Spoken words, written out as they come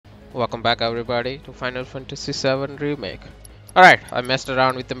Welcome back everybody to Final Fantasy VII Remake. Alright, I messed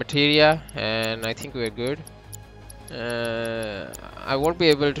around with the materia and I think we're good. I won't be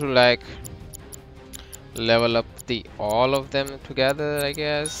able to like level up all of them together, I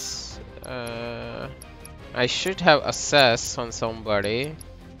guess. I should have access on somebody.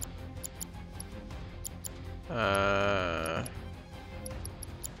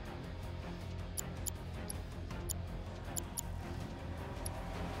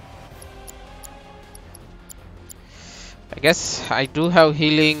 I guess I do have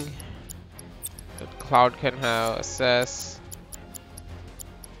healing that Cloud can have access.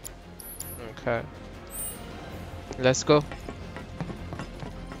 Okay, let's go.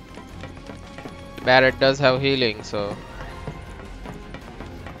 Barret does have healing, so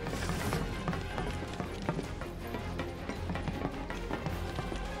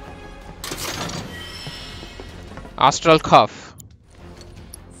Astral Cuff.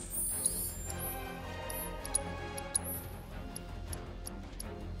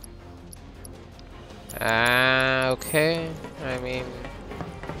 Okay. I mean,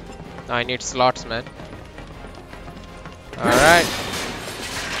 I need slots, man. Alright.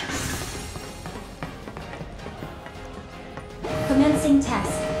 Commencing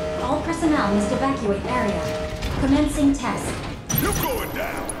test. All personnel must evacuate area. Commencing test. You're going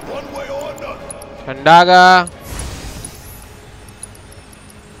down, one way or another. Tandaga.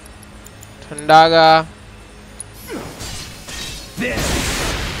 Tandaga. This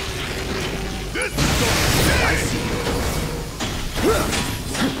is so I see you.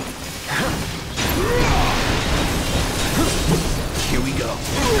 Here we go.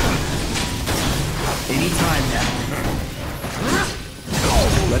 Anytime now.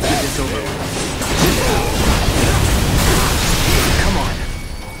 Let's get this over with. Come on.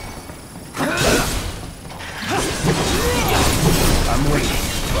 I'm waiting.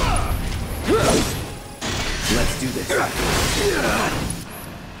 Let's do this.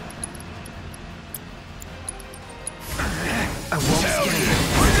 I won't scare you.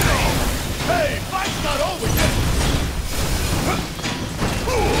 Hey, fight's not over yet.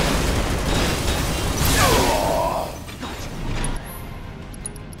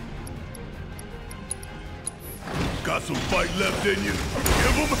 Got some fight left in you.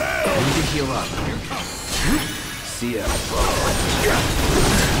 Give them hell. I need to heal up. See ya.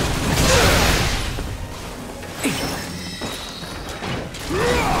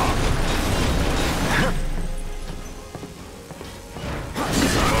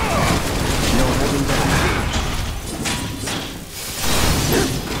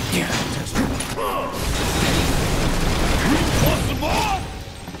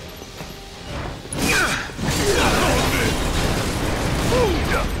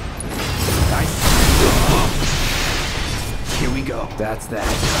 That's that.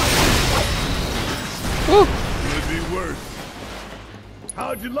 Woo. Could be worse.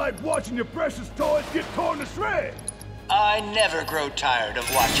 How'd you like watching your precious toys get torn to shreds? I never grow tired of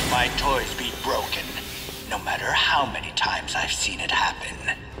watching my toys be broken, no matter how many times I've seen it happen.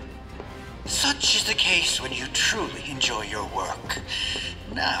 Such is the case when you truly enjoy your work.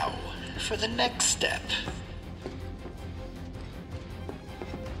 Now, for the next step.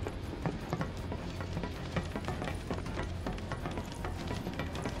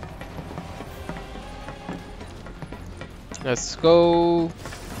 Let's go.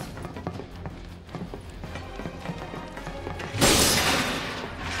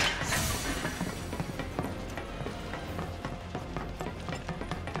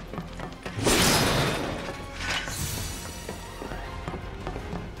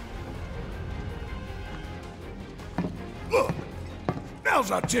 Look, now's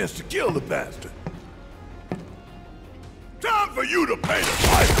our chance to kill the bastard. Time for you to pay the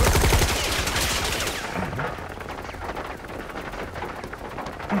piper.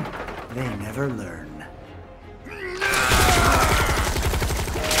 They never learn.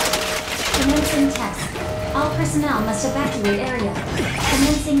 Commencing test. All personnel must evacuate area.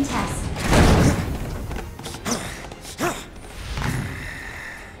 Commencing test.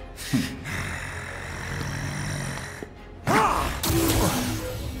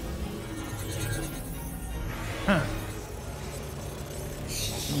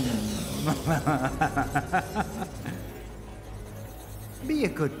 Be a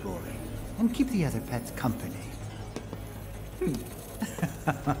good boy and keep the other pets company.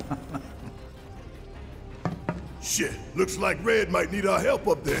 Shit, looks like Red might need our help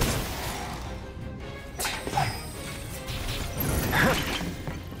up there.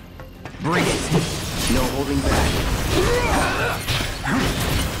 Bring it. No holding back.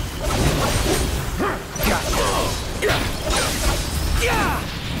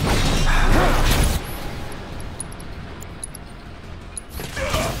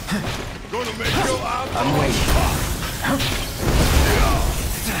 I'm waiting.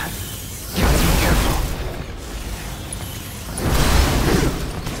 Gotta be careful.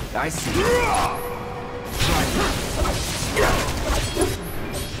 I see.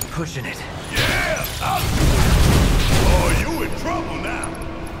 Pushing it. Yeah! Oh, you in trouble now.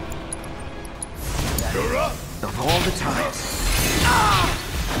 You're up. Of all the times.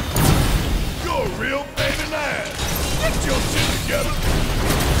 You're a real pain in the ass. Get your shit together.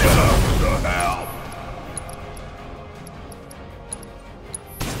 What the hell?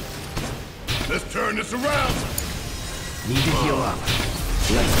 Let's turn this around. Need to heal up.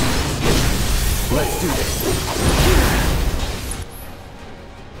 Let's do this.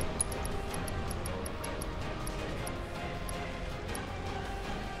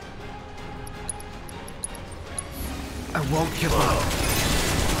 I won't give up.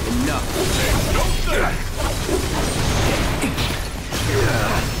 Enough.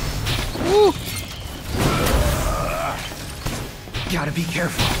 Gotta be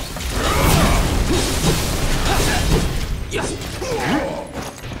careful.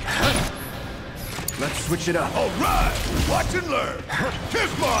 Let's switch it up. All right, watch and learn.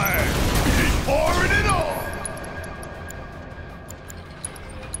 Kiss my ass. He's pouring it on.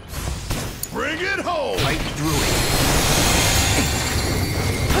 Bring it home. Right through it.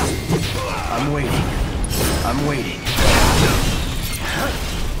 I'm waiting. I'm waiting.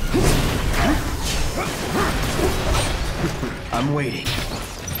 I'm waiting.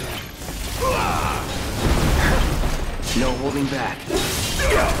 No holding back.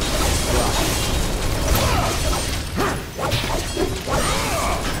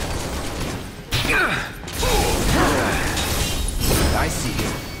 I see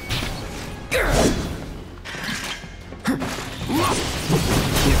you. Get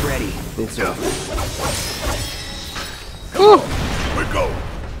ready. It's over. We go.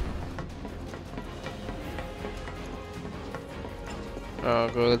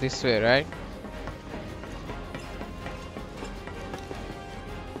 Go this way, right?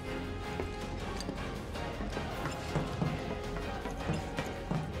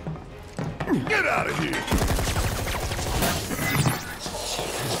 Get out of here.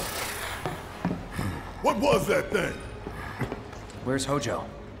 What was that thing? Where's Hojo?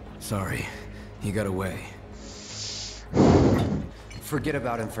 Sorry, he got away. Forget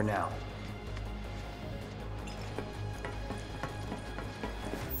about him for now.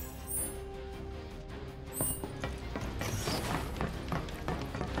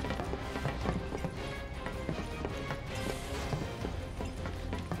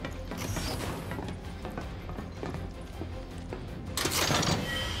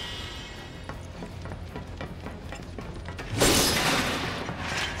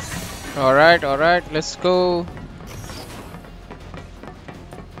 All right, let's go.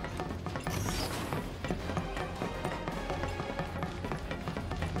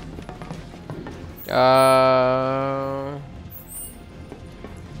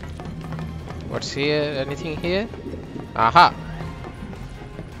 What's here? Anything here? Aha!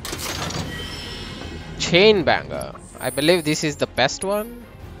 Chain banger. I believe this is the best one.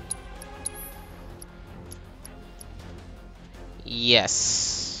 Yes.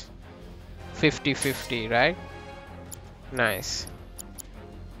 50-50, right? Nice.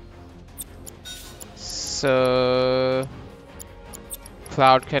 So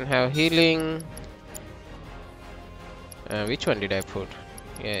Cloud can have healing. Which one did I put?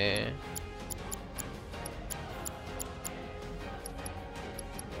 Yeah.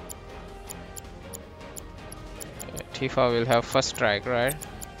 Tifa will have first strike, right?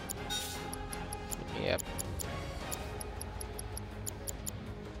 Yep.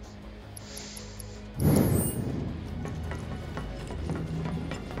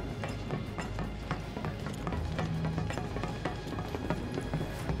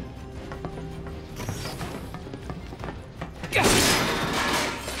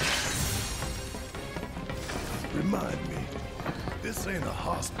 Remind me, this ain't a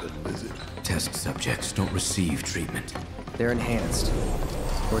hospital, is it? Test subjects don't receive treatment. They're enhanced.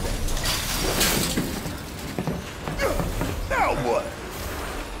 Or dead. Now what?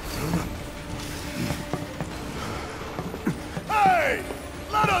 Hey!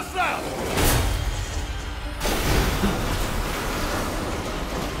 Let us out!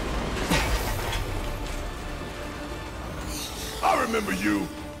 I remember you.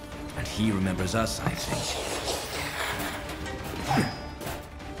 And he remembers us, I think.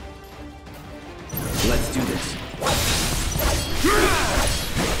 Let's do this.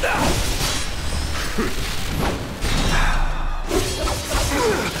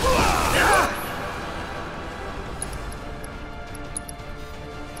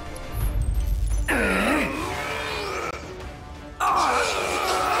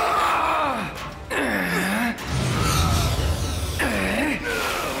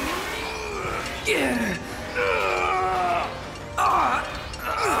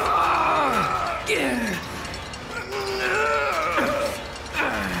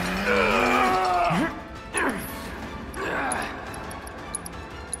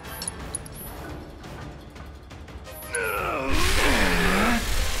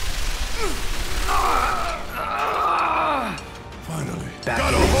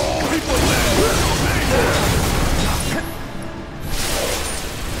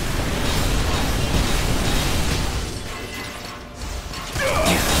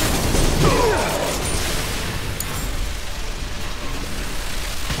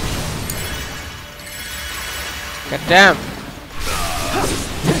 Damn.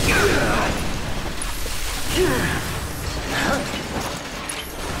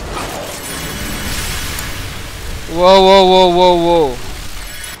 Whoa, whoa, whoa, whoa, whoa.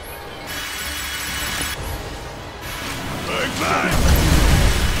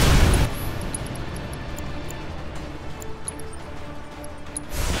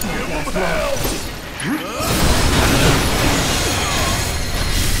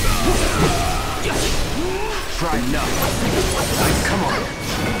 Try enough. Come on.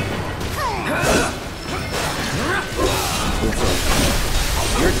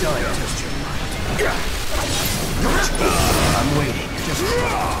 You're done. I'm waiting. Just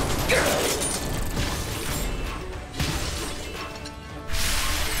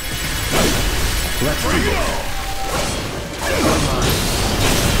let's do it.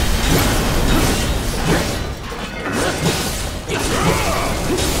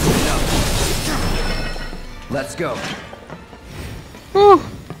 Let's go. Whew.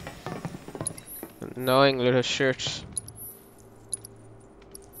 Annoying little shirts.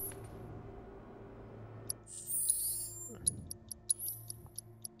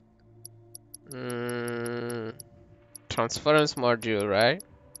 Transference module, right?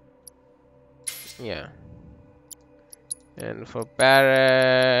 Yeah. And for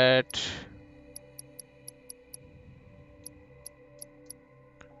Barrett,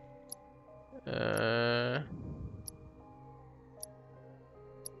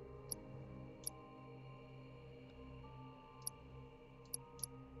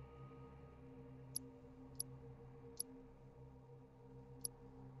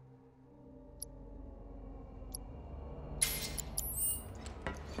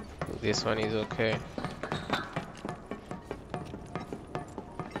 this one is okay.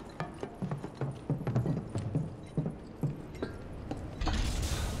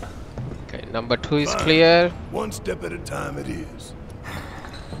 Okay, number 2 is clear. One step at a time it is.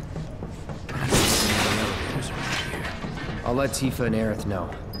 I'll let Tifa and Aerith know.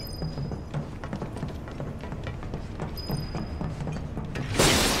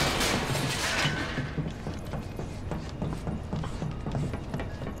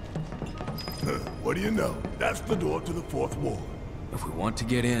 What do you know? That's the door to the 4th ward. If we want to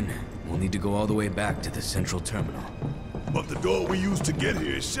get in, we'll need to go all the way back to the central terminal. But the door we used to get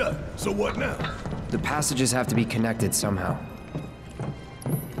here is shut. So what now? The passages have to be connected somehow.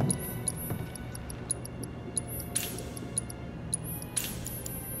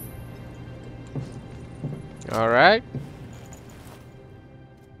 All right.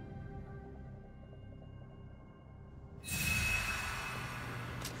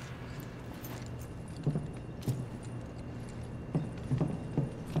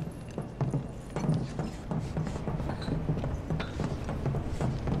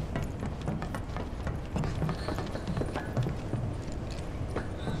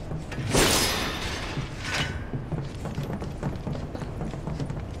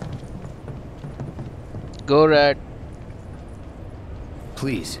 Go red.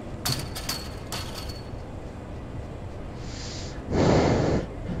 Please.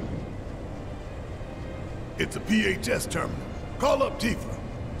 It's a PHS terminal. Call up Tifa.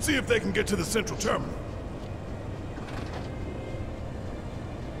 See if they can get to the central terminal.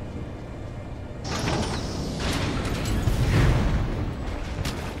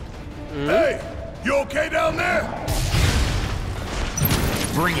 Hey! You okay down there?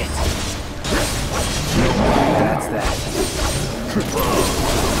 Bring it. That's that.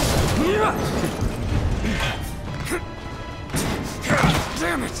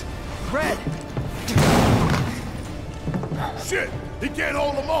 Damn it! Red! Shit! He can't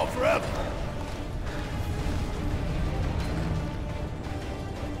hold them off forever.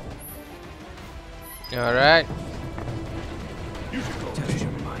 All right. You should go.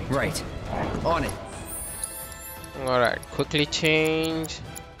 Right. On it. All right. Quickly change.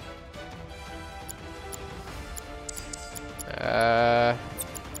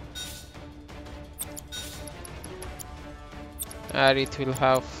 Aerith will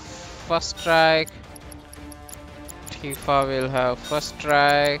have first strike. Tifa will have first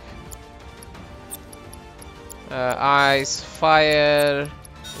strike. Ice, fire,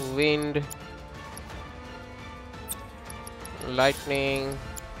 wind, lightning,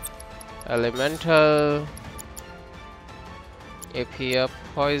 elemental, AP up,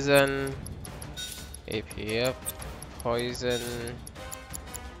 poison, AP up, poison,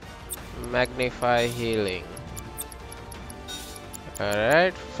 magnify, healing.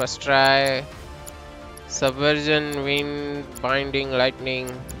 Alright, first try. Subversion, wind, binding,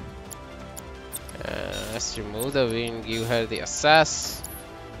 lightning. Let's remove the wind, give her the assess.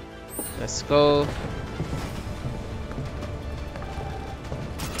 Let's go.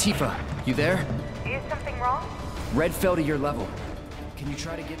 Tifa, you there? Is something wrong? Red fell to your level. Can you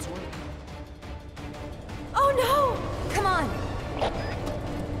try to get to her? Oh no! Come on!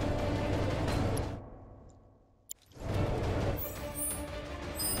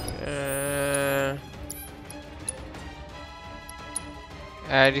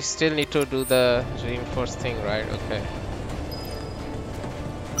 I still need to do the reinforced thing, right? Okay.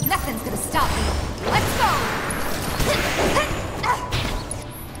 Nothing's gonna stop me. Let's go!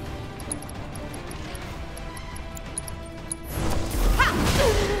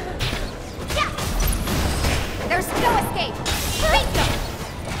 There's no escape! Bingo!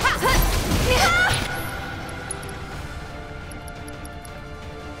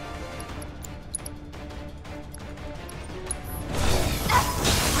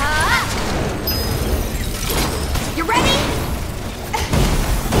 You ready?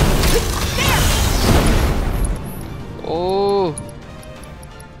 There! Oh!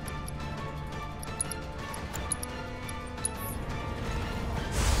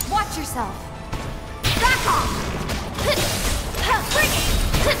 Watch yourself! Back off! Bring it!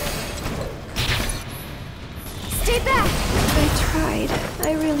 Stay back! I tried.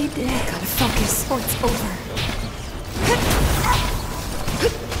 I really did. Gotta focus or it's over.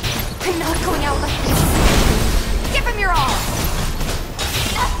 I'm not going out like this. Give him your all!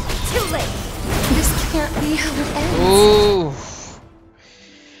 Too late! This can't be how it ends. Ooh.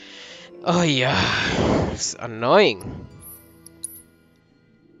 Oh yeah, it's annoying.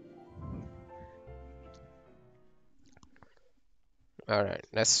 All right,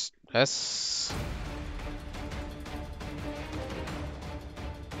 let's. Let's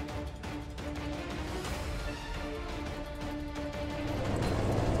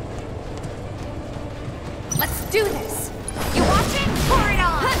do this! You watching? Pour it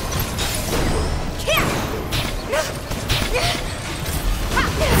on! Here!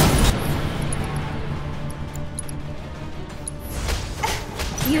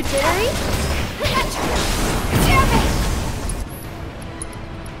 You did? Damn it!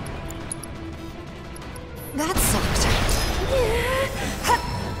 That sucked.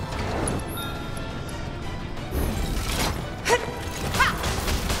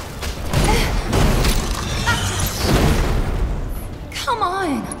 Come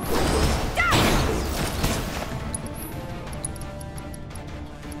on.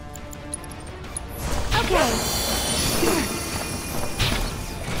 Okay.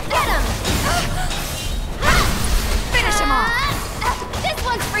 Get him! Finish him off! This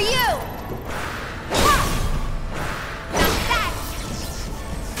one's for you! Not that!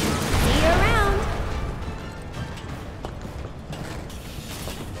 See you around!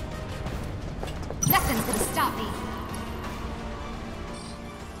 Nothing's gonna stop me!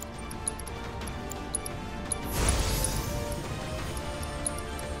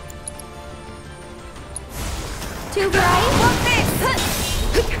 Too bright? Want this!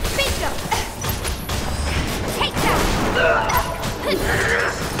 Bingo! Take that!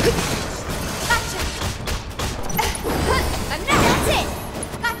 Gotcha! Enough! That's it!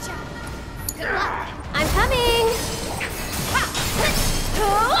 Gotcha! Good luck! I'm coming. Ha!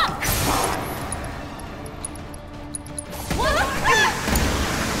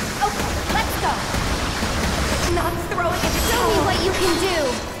 Okay, let's go! Not throwing it! Show me what you can do.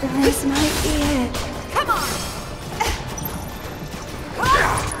 This might be it. Come on!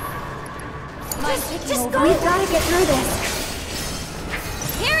 Just go. We've got to get through this.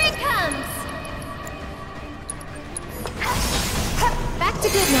 Here it comes! Back to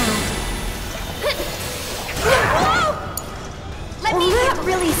good now. Let me That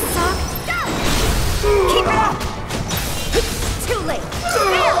really sucked. keep it up! Too late!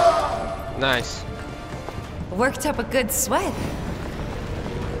 Nice. Worked up a good sweat.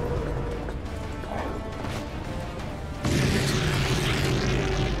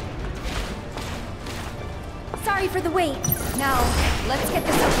 Sorry for the wait. Now, let's get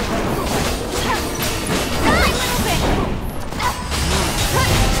this over with. A little bit!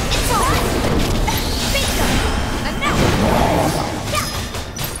 It's on! Bingo! Enough! Yeah.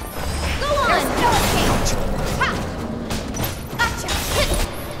 Go on! There's no escape! Ha! Gotcha!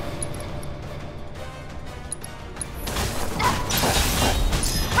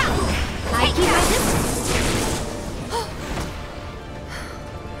 Ha! I keep my distance.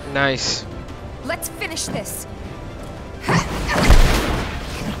 Nice. Let's finish this.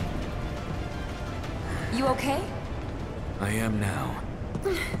 You okay? I am now.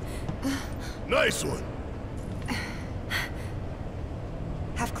 Nice one.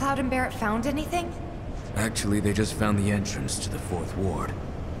 Have Cloud and Barrett found anything? Actually, they just found the entrance to the 4th ward.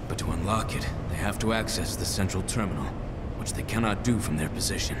 But to unlock it, they have to access the central terminal. which they cannot do from their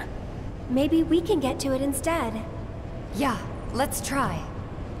position. Maybe we can get to it instead. Yeah, let's try.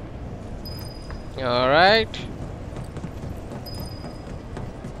 Alright.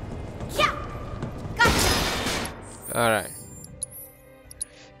 Yeah! Gotcha! Alright.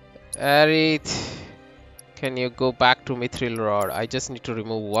 Aerith, can you go back to Mithril Rod? I just need to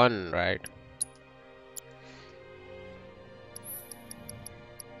remove one, right?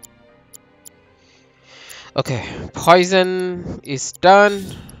 Okay, poison is done.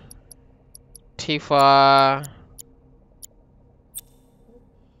 Tifa.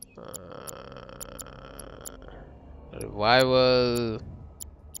 Revival.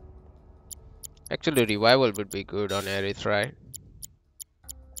 Actually, revival would be good on Aerith, right?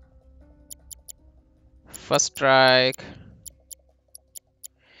 First strike.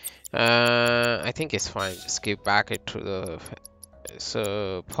 I think it's fine. Just give back it to the.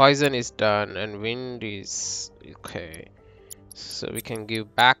 So poison is done and wind is okay. So we can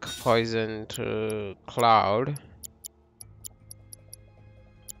give back poison to Cloud.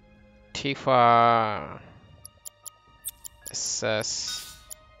 Tifa. Assess.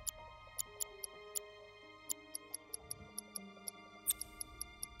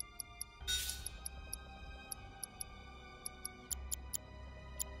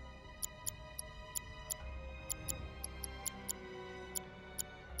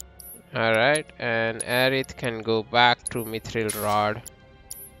 Alright, and Aerith can go back to Mithril Rod.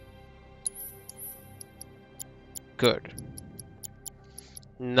 Good.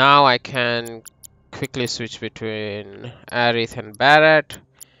 Now I can quickly switch between Aerith and Barret.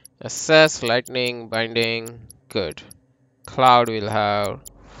 Assess, lightning, binding. Good. Cloud will have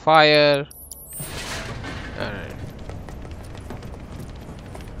fire. Alright.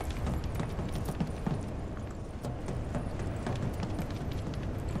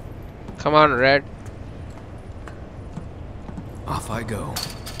 Come on, Red. Off I go.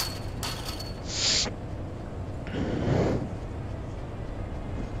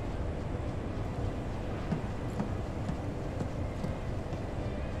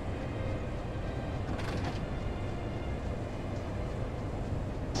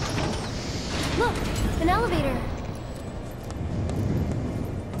 Look, an elevator.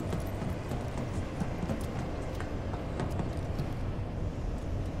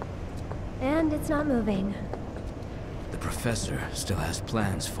 And it's not moving. The professor still has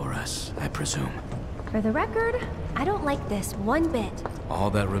plans for us, I presume. For the record, I don't like this one bit. All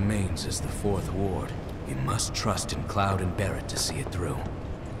that remains is the fourth ward. You must trust in Cloud and Barret to see it through.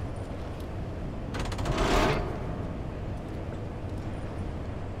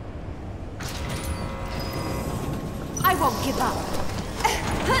 I won't give up.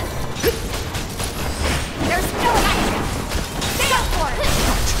 There's no action. Stay up for it.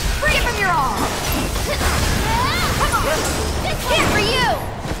 Bring it from your all. Come on. Here for you.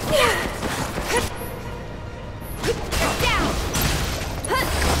 Down.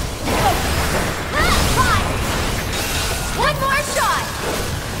 Fine. One more shot.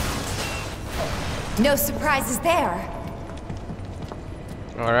 No surprises there.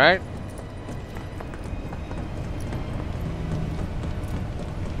 All right.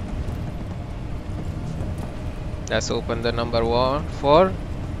 Let's open the number 4.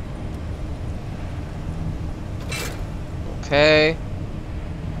 Okay.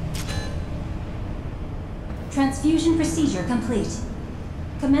 Transfusion procedure complete.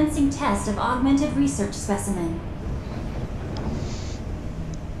 Commencing test of augmented research specimen.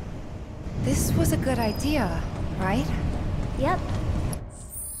 This was a good idea, right? Yep.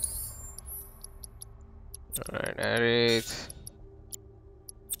 Alright, Aerith.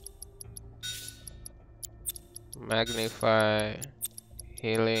 Magnify.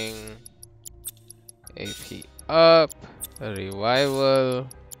 Healing. AP up. Revival.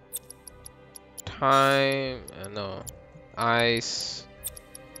 Time. No. Ice.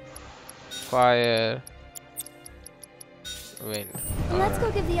 Fire. Wind. Let's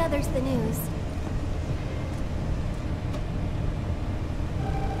go give the others the news.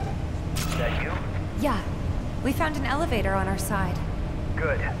 Is that you? Yeah. We found an elevator on our side.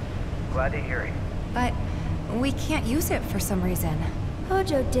 Good. Glad to hear it. But we can't use it for some reason.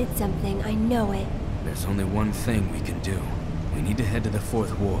 Hojo did something, I know it. There's only one thing we can do. We need to head to the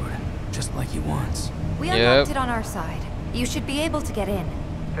fourth ward, just like he wants. We unlocked it on our side. You should be able to get in.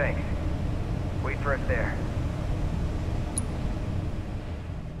 Thanks. Wait for us there.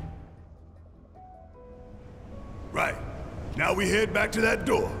 Right. Now we head back to that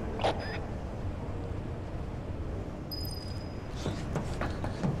door.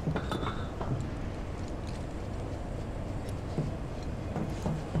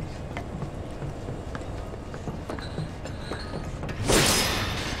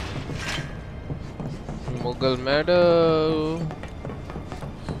 Mughal medal.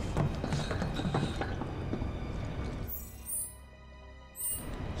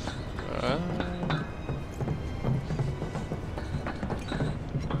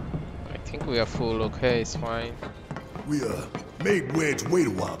 I think we are full. Okay, it's fine. We made Wedge wait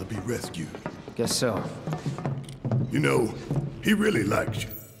a while to be rescued. Guess so. You know, he really likes you.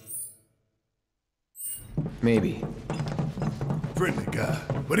 Maybe. Friendly guy,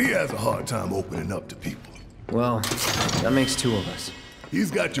 but he has a hard time opening up to people. Well, that makes two of us.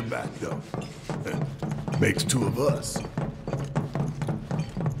 He's got your back, though. Makes two of us.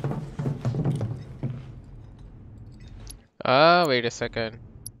 Wait a second.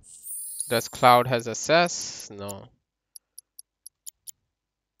 Does Cloud has access? No.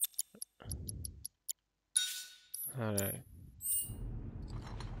 Alright.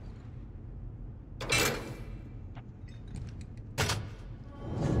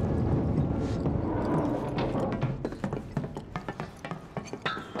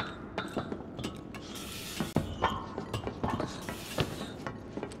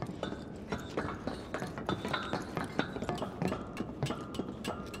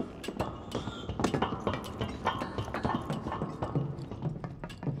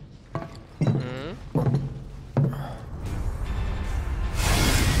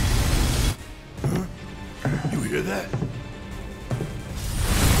 You hear that?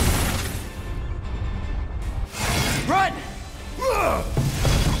 Run!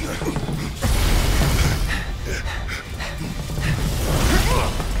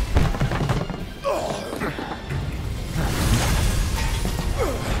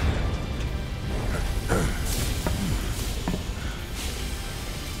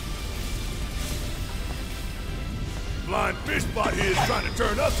 Blind fish spot here is trying to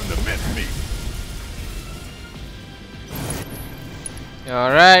turn us into mincemeat.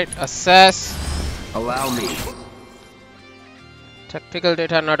 Alright, assess. Allow me. Tactical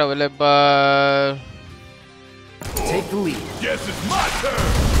data not available. Take the lead. Guess it's my turn.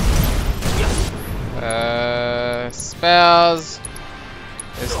 Spells.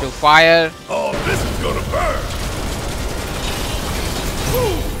 Let's do fire. Oh, this is gonna burn.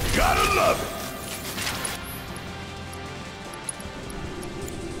 Ooh, gotta love it.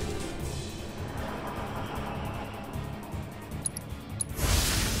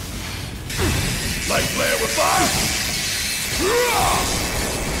 Like playing with fire.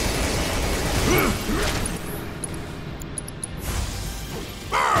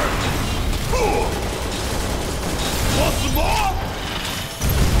 Burn! Want some more?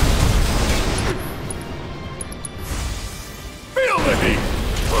 Feel the heat!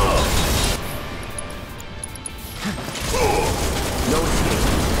 No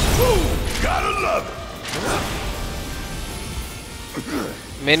escape. Gotta love it!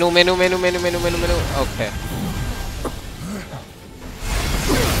 Menu. Okay.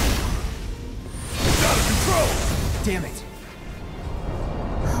 It's out of control! Damn it.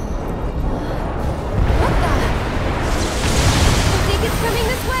 What the? You think it's coming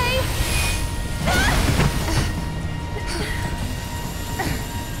this way?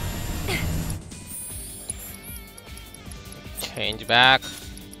 Change back.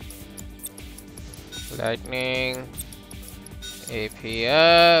 Lightning.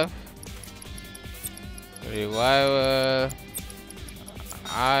 APF. Revival.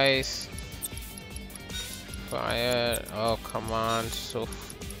 Ice. Fire. Oh, come on. So.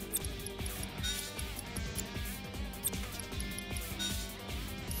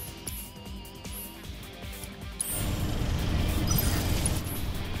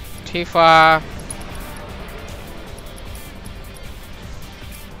 Tifa.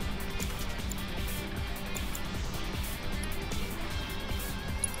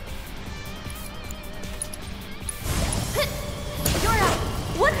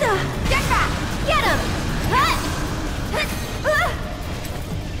 What the? Get back! Get him!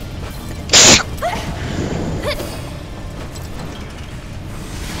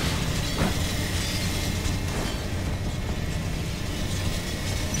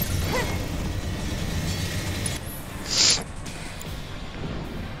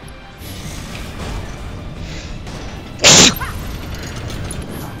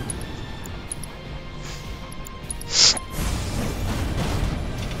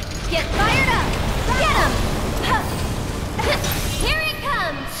 Get fired up! Get him! Here it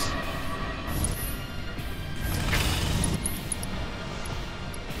comes!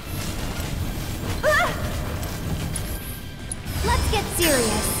 Let's get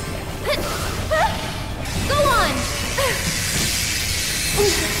serious. Go on!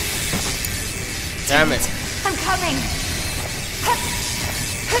 Damn it. I'm coming!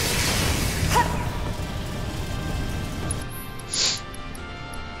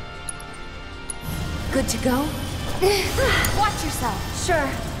 good to go? Watch yourself. Sure.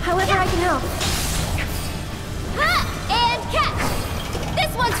 However I can help. Ha! And catch!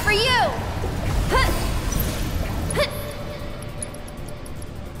 This one's for you! Ha! Ha!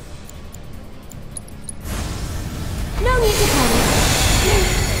 No need to panic.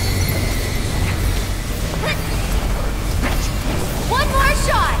 One more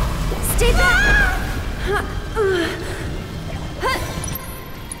shot! Stay back!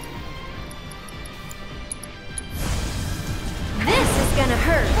 This is gonna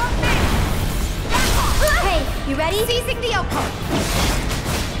hurt. Hey, you ready? Seizing the outpost.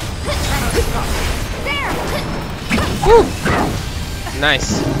 There! Nice.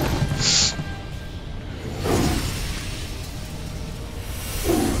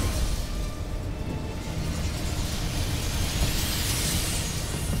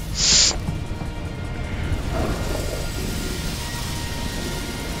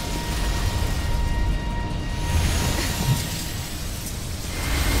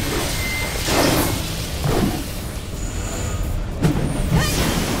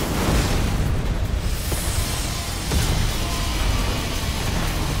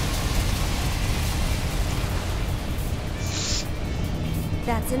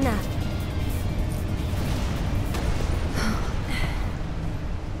 That's enough.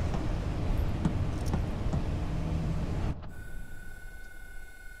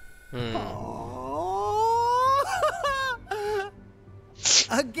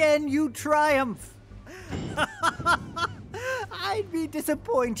 Again, you triumph. I'd be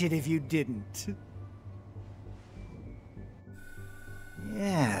disappointed if you didn't.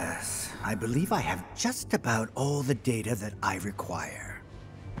 Yes, I believe I have just about all the data that I require.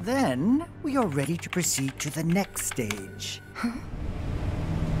 Then, we are ready to proceed to the next stage.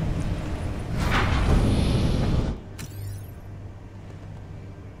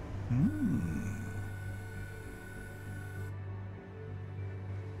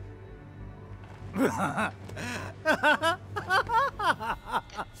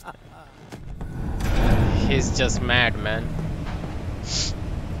 He's just mad, man.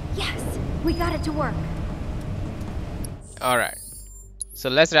 Yes, we got it to work. Alright. So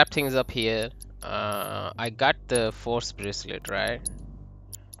let's wrap things up here. I got the force bracelet, right?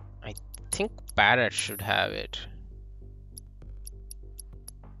 I think Barrett should have it.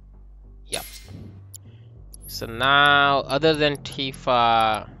 Yep. So now, other than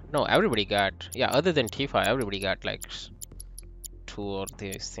Tifa, no, everybody got, yeah, other than Tifa, everybody got like 2 of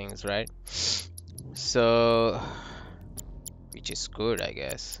these things, right? So, which is good, I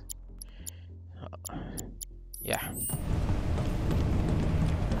guess. Yeah.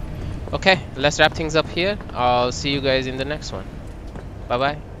 Okay, let's wrap things up here. I'll see you guys in the next one. Bye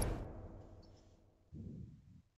bye.